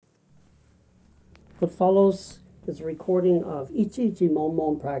What follows is a recording of Ichi-Ichi Mon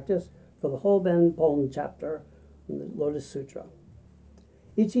Mon practice for the Hoben Pon chapter in the Lotus Sutra.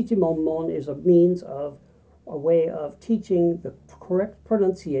 Ichi-Ichi Mon Mon is a means of a way of teaching the correct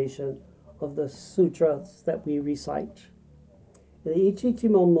pronunciation of the sutras that we recite. In the Ichi-Ichi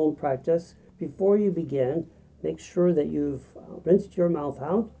Mon Mon practice, before you begin, make sure that you've rinsed your mouth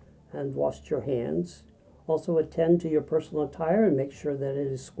out and washed your hands. Also attend to your personal attire and make sure that it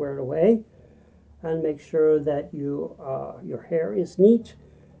is squared away, and make sure that your hair is neat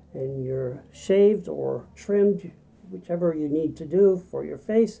and you're shaved or trimmed, whichever you need to do for your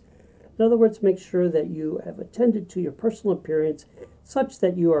face. In other words, make sure that you have attended to your personal appearance such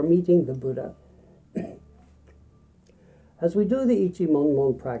that you are meeting the Buddha. As we do the Ichi Mon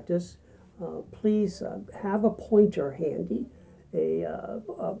Mon practice, please have a pointer handy, a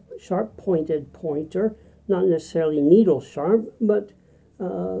sharp-pointed pointer, not necessarily needle sharp, but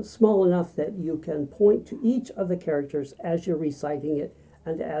small enough that you can point to each of the characters as you're reciting it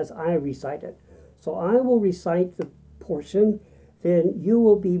and as I recite it. So I will recite the portion, then you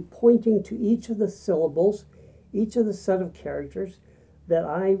will be pointing to each of the syllables, each of the set of characters that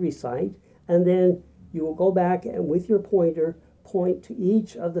I recite, and then you will go back and with your pointer point to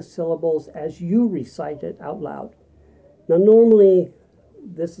each of the syllables as you recite it out loud. Now normally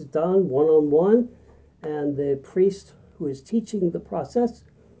this is done one-on-one, and the priest who is teaching the process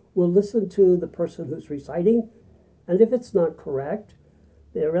will listen to the person who's reciting, and if it's not correct,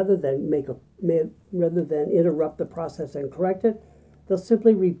 rather than interrupt the process and correct it, they'll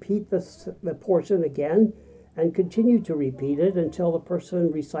simply repeat the portion again and continue to repeat it until the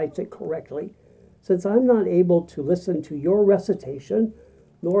person recites it correctly. Since I'm not able to listen to your recitation,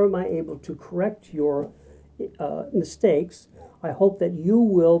 nor am I able to correct your mistakes, I hope that you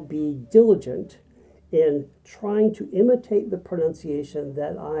will be diligent in trying to imitate the pronunciation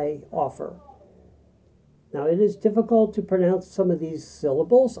that I offer. Now, it is difficult to pronounce some of these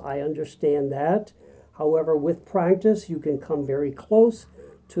syllables. I understand that. However, with practice, you can come very close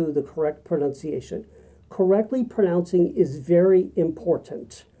to the correct pronunciation. Correctly pronouncing is very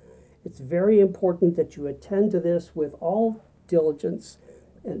important. It's very important that you attend to this with all diligence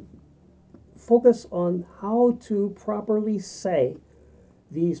and focus on how to properly say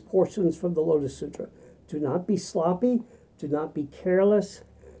these portions from the Lotus Sutra. Do not be sloppy, do not be careless,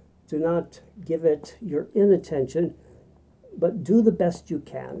 do not give it your inattention, but do the best you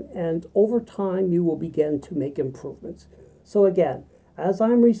can. And over time, you will begin to make improvements. So again, as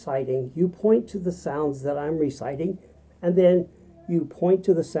I'm reciting, you point to the sounds that I'm reciting, and then you point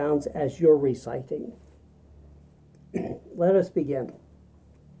to the sounds as you're reciting. Let us begin.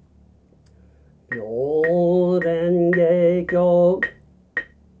 Renge Kyo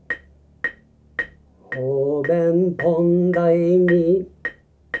Hoben Pondai ni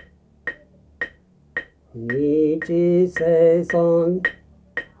Nichi Seison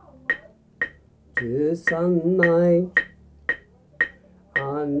Jusan Mai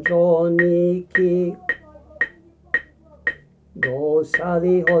Anjo Niki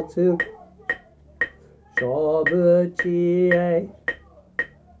Doshari Hotsu Shobu Chie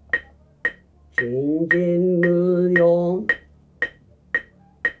Jinjin Muryon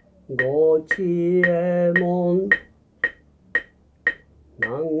Gochie Mon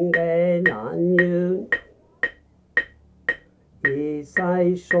Nange Nanyu Isai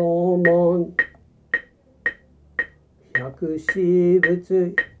Shomon Hyakushi Butsu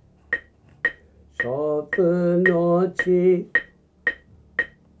Shofu no Chi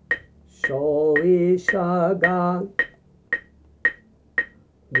Shoisha ga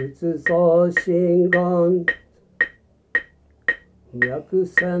Butsuzo Shingon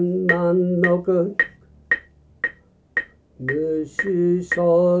Yakusen Mannoku Mushu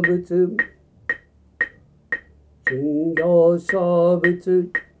Shobutsu Jingyo Shobutsu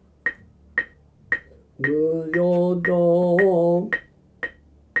Muryo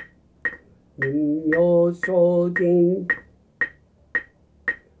Myo Shojin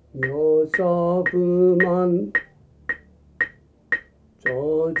Myosha Fuman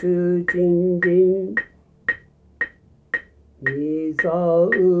Joju Jinjin Niza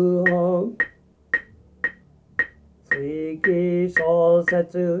Uha Suiki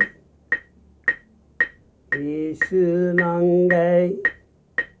Shosetsu Ishu Nange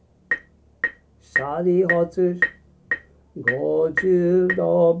Shari Hotsu Goju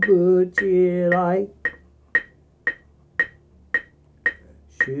Dobuchirai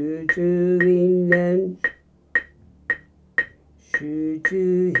Shuju Inen Shuju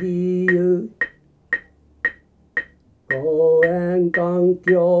Hiyu Goen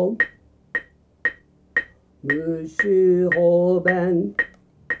Gankyo Mushu Hoben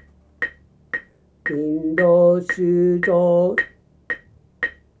インド修上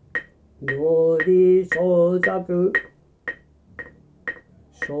料理小弱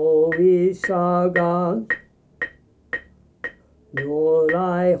消費者が如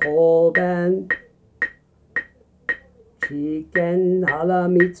来方便知見原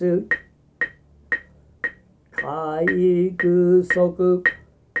密海具足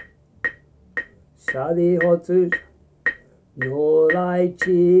舍利発如来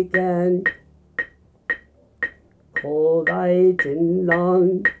知見古代人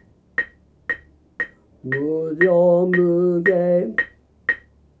覧無量無限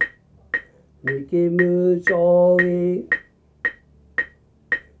力無上位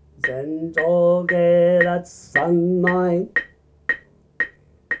全上下脱三昧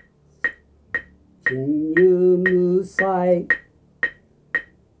金融無際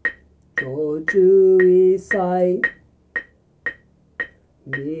上十位際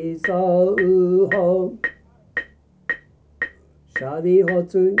未曾右方舍利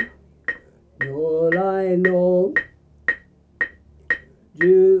発如来の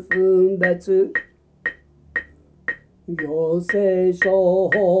十分別行政処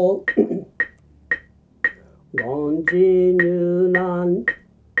方言辞入難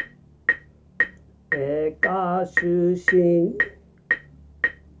栄華出身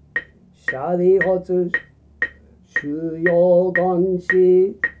舍利発修行言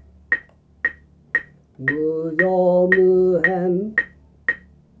辞無量無辺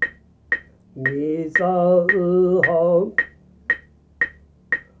未曾右方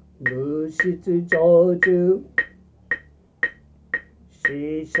物質成就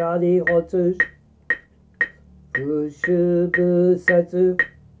死舍利発不修不説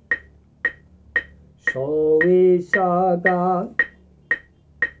消費者が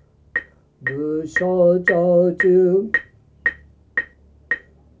無所成就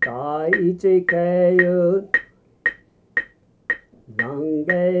第一経由難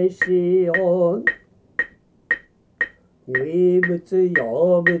下資本唯物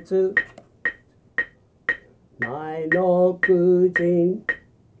有物内の空人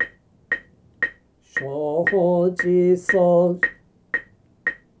諸法自相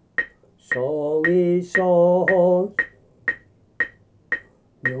消費諸法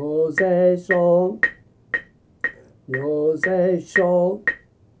行政書行政書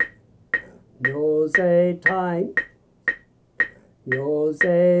行政体行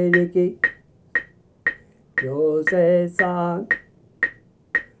政力行政三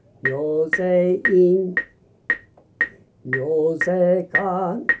行政因行政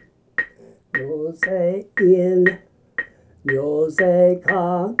観行政因行政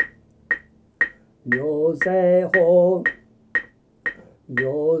観行政法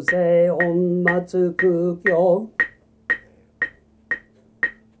行政本末空教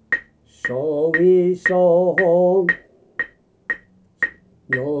消費処方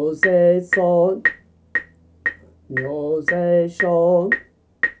行政損行政書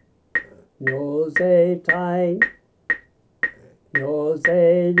行政体行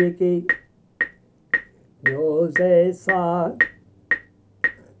政力行政差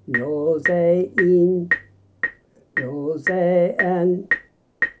行政因行政縁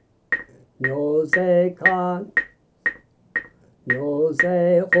行政観行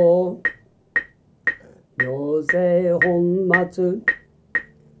政法行政本末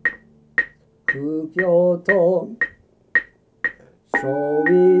空教と消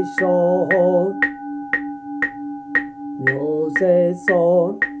費処方行政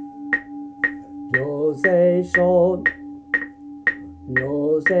損行政書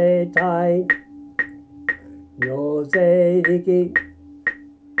行政体行政力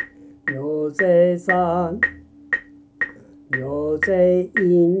行政三行政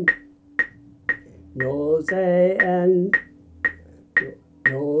因行政縁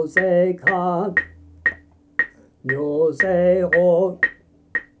行政観行政法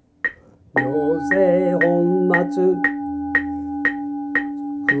行政本末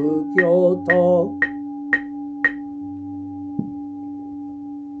空教と